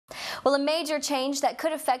Well, a major change that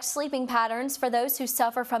could affect sleeping patterns for those who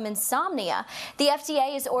suffer from insomnia. The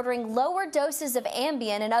FDA is ordering lower doses of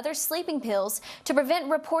Ambien and other sleeping pills to prevent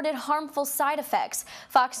reported harmful side effects.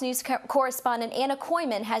 Fox News correspondent Anna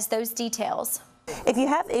Koyman has those details. If you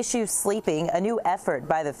have issues sleeping, a new effort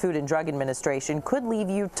by the Food and Drug Administration could leave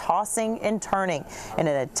you tossing and turning. In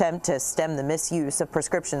an attempt to stem the misuse of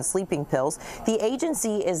prescription sleeping pills, the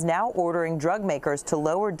agency is now ordering drug makers to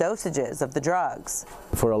lower dosages of the drugs.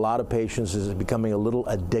 For a lot of patients, it's becoming a little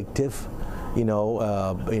addictive. And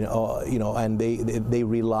they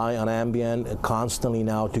rely on Ambien constantly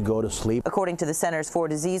now to go to sleep. According to the Centers for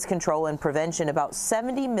Disease Control and Prevention, about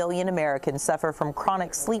 70 million Americans suffer from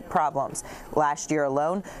chronic sleep problems. Last year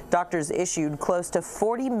alone, doctors issued close to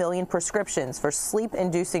 40 million prescriptions for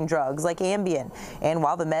sleep-inducing drugs like Ambien. And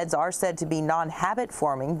while the meds are said to be non-habit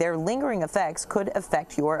forming, their lingering effects could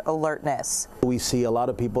affect your alertness. We see a lot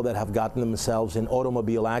of people that have gotten themselves in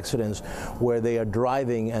automobile accidents where they are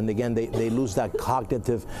driving, and again, they lose that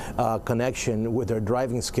cognitive connection with their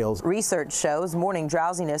driving skills. Research shows morning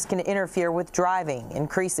drowsiness can interfere with driving,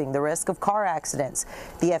 increasing the risk of car accidents.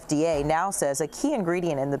 The FDA now says a key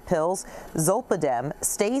ingredient in the pills, zolpidem,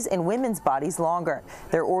 stays in women's bodies longer.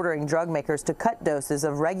 They're ordering drug makers to cut doses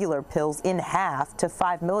of regular pills in half to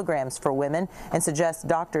 5 milligrams for women and suggest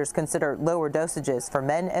doctors consider lower dosages for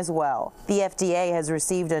men as well. The FDA has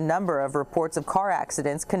received a number of reports of car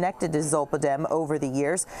accidents connected to zolpidem over the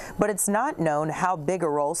years, but it's not known how big a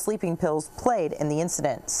role sleeping pills played in the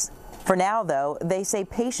incidents. For now, though, they say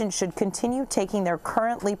patients should continue taking their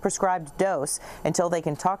currently prescribed dose until they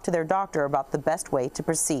can talk to their doctor about the best way to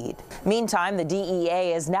proceed. Meantime, the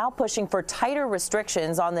DEA is now pushing for tighter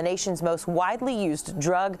restrictions on the nation's most widely used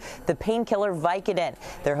drug, the painkiller Vicodin.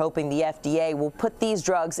 They're hoping the FDA will put these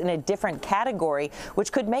drugs in a different category,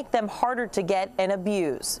 which could make them harder to get and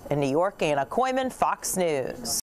abuse. In New York, Anna Koyman, Fox News.